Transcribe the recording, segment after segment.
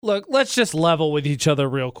Look, let's just level with each other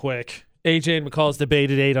real quick. AJ and McCall's Debate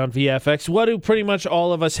at 8 on VFX. What do pretty much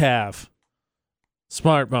all of us have?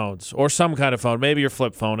 Smartphones or some kind of phone. Maybe your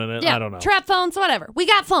flip phone in it. Yeah, I don't know. Trap phones, whatever. We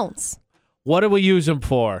got phones. What do we use them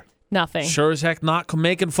for? Nothing. Sure as heck not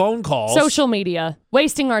making phone calls. Social media.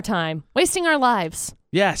 Wasting our time. Wasting our lives.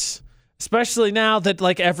 Yes. Especially now that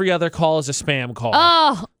like every other call is a spam call.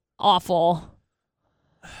 Oh, awful.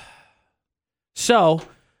 So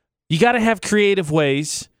you got to have creative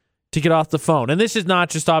ways to get off the phone. And this is not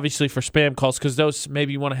just obviously for spam calls because those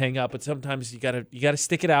maybe you want to hang up, but sometimes you gotta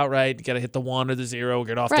stick it out right. You got to hit the 1 or the 0,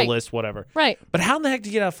 get off the list, whatever. Right. But how in the heck do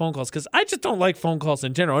you get out of phone calls? Because I just don't like phone calls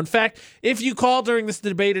in general. In fact, if you call during this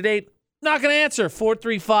debate at 8, not going to answer.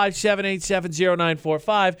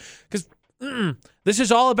 435-787-0945 because this is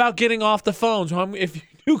all about getting off the phone. So if you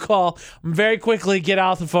do call, I'm very quickly get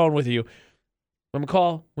off the phone with you. I'm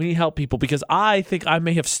McCall, we need help people because I think I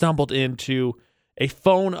may have stumbled into a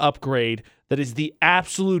phone upgrade that is the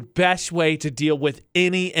absolute best way to deal with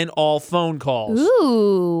any and all phone calls.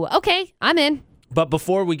 Ooh, okay, I'm in. But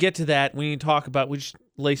before we get to that, we need to talk about, we just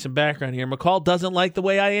lay some background here. McCall doesn't like the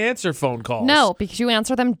way I answer phone calls. No, because you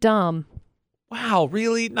answer them dumb. Wow,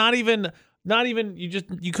 really? Not even,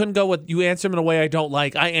 you couldn't go with, you answer them in a way I don't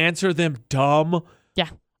like. I answer them dumb. Yeah.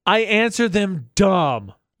 I answer them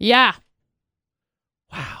dumb. Yeah.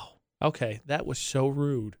 Wow. Okay, that was so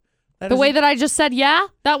rude. The way that I just said, yeah,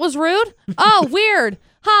 that was rude? Oh, weird.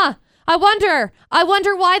 Huh. I wonder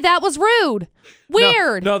why that was rude.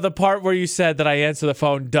 Weird. No, the part where you said that I answer the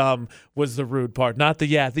phone dumb was the rude part, not the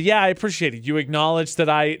yeah. The yeah, I appreciate it. You acknowledged that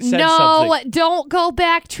I said something. No, don't go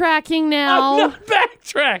backtracking now. I'm not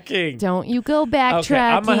backtracking. Don't you go backtracking. Okay,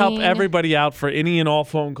 I'm going to help everybody out for any and all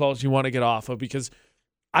phone calls you want to get off of because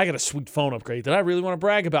I got a sweet phone upgrade that I really want to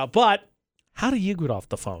brag about. But how do you get off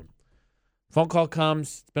the phone? Phone call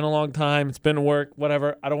comes, it's been a long time, it's been work,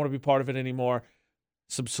 whatever. I don't want to be part of it anymore.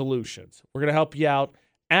 Some solutions. We're going to help you out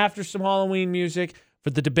after some Halloween music for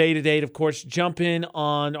the debate at 8. Of course, jump in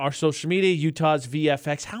on our social media, Utah's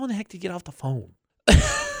VFX. How in the heck do you get off the phone?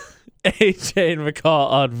 AJ and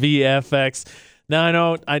McCall on VFX. Now, I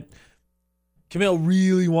know Camille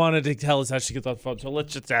really wanted to tell us how she gets off the phone, so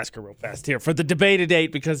let's just ask her real fast here for the debate at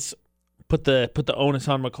 8 because put the onus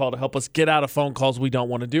on McCall to help us get out of phone calls we don't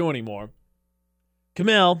want to do anymore.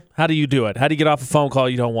 Camille, how do you do it? How do you get off a phone call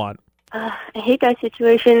you don't want? I hate that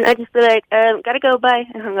situation. I just be like, gotta go, bye,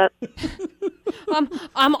 and hung up.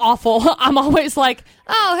 I'm awful. I'm always like,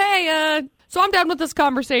 oh, hey, so I'm done with this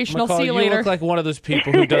conversation. McCall, I'll see you later. You look like one of those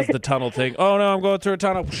people who does the tunnel thing. Oh, no, I'm going through a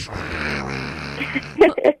tunnel.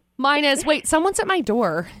 Mine is, wait, someone's at my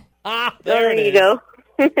door. There you go.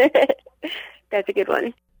 That's a good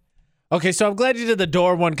one. Okay, so I'm glad you did the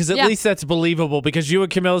door one because at least that's believable because you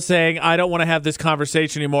and Camille saying, I don't want to have this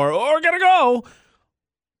conversation anymore or gotta go,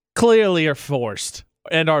 clearly are forced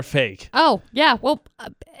and are fake. Oh, yeah. Well,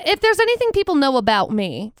 if there's anything people know about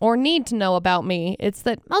me or need to know about me, it's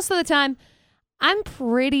that most of the time I'm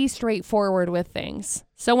pretty straightforward with things.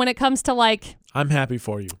 So when it comes to like, I'm happy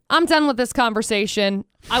for you. I'm done with this conversation,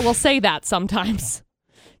 I will say that sometimes.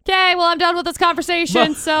 Okay, well, I'm done with this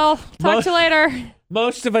conversation, so talk to you later.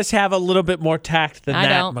 Most of us have a little bit more tact than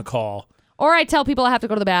McCall. Or I tell people I have to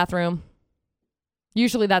go to the bathroom.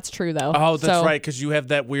 Usually that's true, though. Oh, that's right, because you have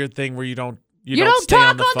that weird thing where you don't stay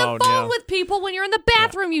talk on the phone with people when you're in the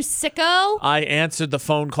bathroom, you sicko. I answered the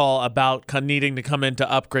phone call about needing to come in to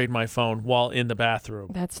upgrade my phone while in the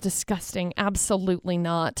bathroom. That's disgusting. Absolutely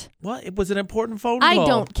not. What? It was an important phone call. I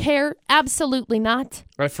don't care. Absolutely not.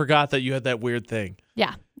 I forgot that you had that weird thing.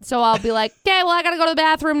 Yeah. So I'll be like, okay, well, I got to go to the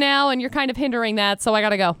bathroom now, and you're kind of hindering that, so I got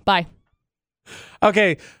to go. Bye.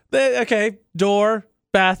 Okay. Door,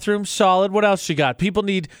 bathroom, solid. What else you got? People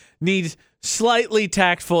need slightly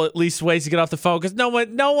tactful, at least, ways to get off the phone, because no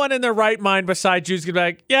one in their right mind besides you is going to be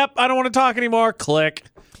like, yep, I don't want to talk anymore. Click.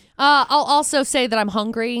 I'll also say that I'm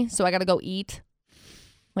hungry, so I got to go eat.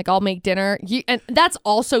 Like, I'll make dinner. And that's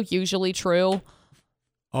also usually true.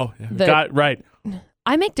 Oh, yeah. Right.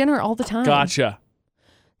 I make dinner all the time. Gotcha.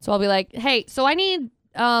 So I'll be like, hey, so I need,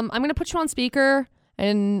 I'm going to put you on speaker,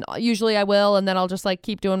 and usually I will, and then I'll just like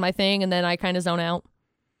keep doing my thing, and then I kind of zone out.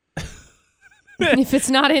 If it's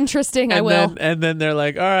not interesting, I will. And then they're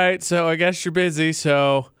like, all right, so I guess you're busy,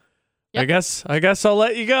 so yep. I guess I'll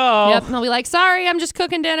let you go. Yep, and I'll be like, sorry, I'm just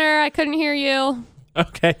cooking dinner. I couldn't hear you.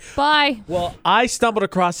 Okay. Bye. Well, I stumbled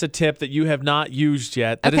across a tip that you have not used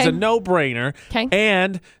yet that is a no-brainer. Okay.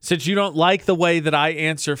 And since you don't like the way that I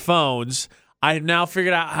answer phones, I have now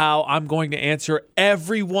figured out how I'm going to answer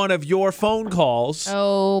every one of your phone calls.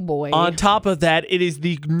 Oh, boy. On top of that, it is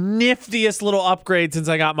the niftiest little upgrade since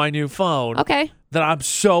I got my new phone. Okay. That I'm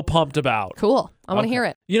so pumped about. Cool. I want to hear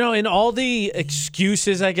it. You know, in all the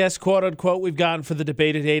excuses, I guess, quote unquote, we've gotten for the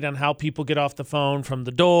debate at 8 on how people get off the phone from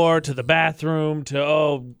the door to the bathroom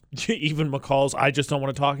to, even McCall's, I just don't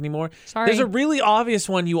want to talk anymore. Sorry. There's a really obvious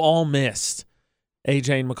one you all missed.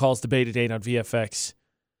 AJ and McCall's debate at 8 on VFX.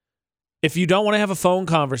 If you don't want to have a phone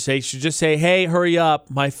conversation, just say, hey, hurry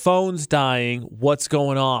up. My phone's dying. What's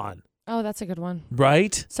going on? Oh, that's a good one.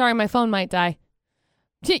 Right? Sorry, my phone might die.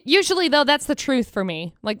 Usually, though, that's the truth for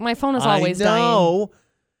me. Like, my phone is always I dying. know.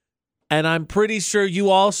 And I'm pretty sure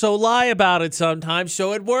you also lie about it sometimes,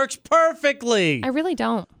 so it works perfectly. I really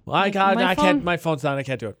don't. My phone's down. I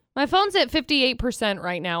can't do it. My phone's at 58%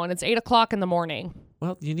 right now, and it's 8 o'clock in the morning.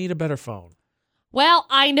 Well, you need a better phone. Well,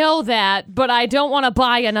 I know that, but I don't want to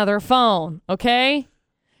buy another phone, okay?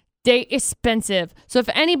 They're expensive. So if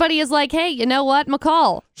anybody is like, hey, you know what,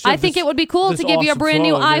 McCall, I think it would be cool to give you a brand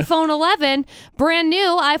new iPhone 11, brand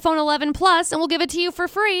new iPhone 11 Plus, and we'll give it to you for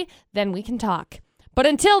free, then we can talk. But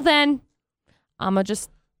until then, I'm going to just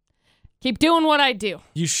keep doing what I do.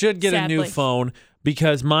 You should get Sadly. a new phone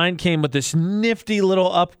because mine came with this nifty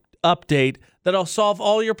little update that'll solve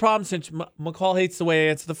all your problems since McCall hates the way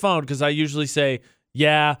I answer the phone because I usually say,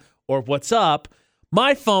 yeah, or what's up.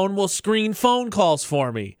 My phone will screen phone calls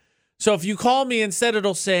for me. So if you call me instead,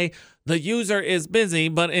 it'll say, the user is busy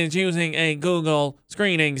but is using a Google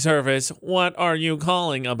screening service. What are you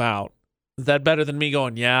calling about? Is that better than me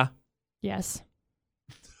going, yeah? Yes.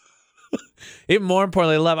 Even more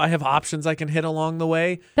importantly, I have options I can hit along the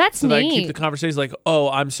way. That's so neat. That I keep the conversation like, oh,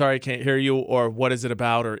 I'm sorry, I can't hear you, or what is it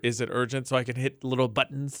about, or is it urgent? So I can hit little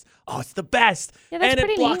buttons. Oh, it's the best. Yeah, that's and it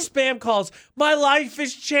pretty blocks spam calls. My life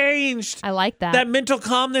has changed. I like that. That mental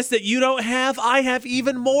calmness that you don't have, I have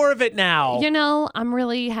even more of it now. You know, I'm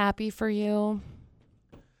really happy for you.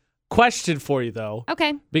 Question for you, though.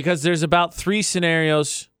 Okay. Because there's about three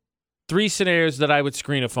scenarios that I would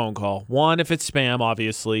screen a phone call. One, if it's spam,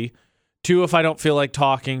 obviously. Two, if I don't feel like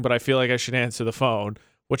talking, but I feel like I should answer the phone,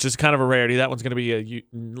 which is kind of a rarity. That one's going to be a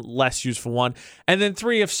less useful one. And then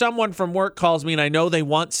three, if someone from work calls me and I know they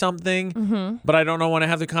want something, but I don't know when to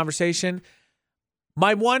have the conversation.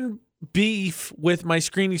 My one beef with my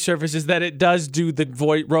screening service is that it does do the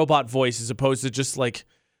robot voice as opposed to just like,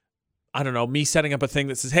 I don't know, me setting up a thing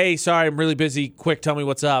that says, hey, sorry, I'm really busy. Quick, tell me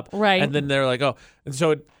what's up. Right. And then they're like, oh. And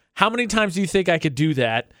so how many times do you think I could do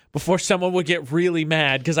that before someone would get really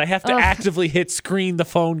mad? Because I have to actively hit screen the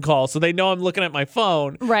phone call so they know I'm looking at my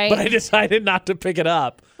phone. Right. But I decided not to pick it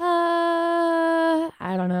up. I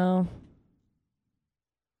don't know.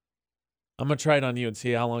 I'm going to try it on you and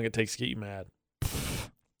see how long it takes to get you mad.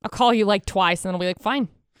 I'll call you like twice and I'll be like, fine.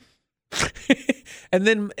 and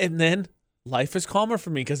then life is calmer for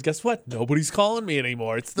me because guess what? Nobody's calling me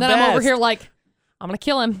anymore. It's the then best. I'm over here like, I'm going to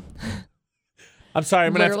kill him. I'm sorry.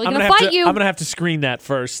 I'm gonna have to screen that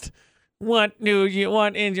first. What is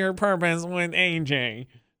your purpose with AJ?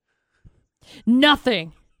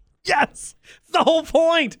 Nothing. Yes, it's the whole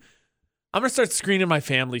point. I'm gonna start screening my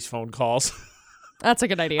family's phone calls. That's a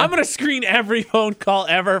good idea. I'm gonna screen every phone call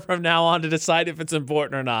ever from now on to decide if it's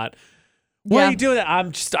important or not. Why are you doing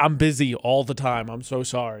that? I'm busy all the time. I'm so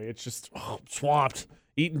sorry. It's just I'm swamped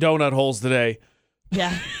eating donut holes today.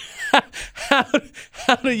 Yeah.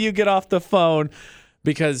 How do you get off the phone?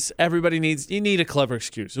 Because you need a clever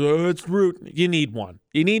excuse. It's rude. You need one.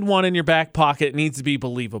 You need one in your back pocket. It needs to be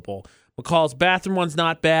believable. McCall's bathroom one's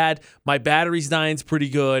not bad. My battery's dying's pretty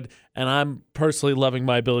good. And I'm personally loving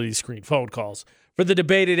my ability to screen phone calls. For the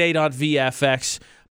debate at 8 on VFX,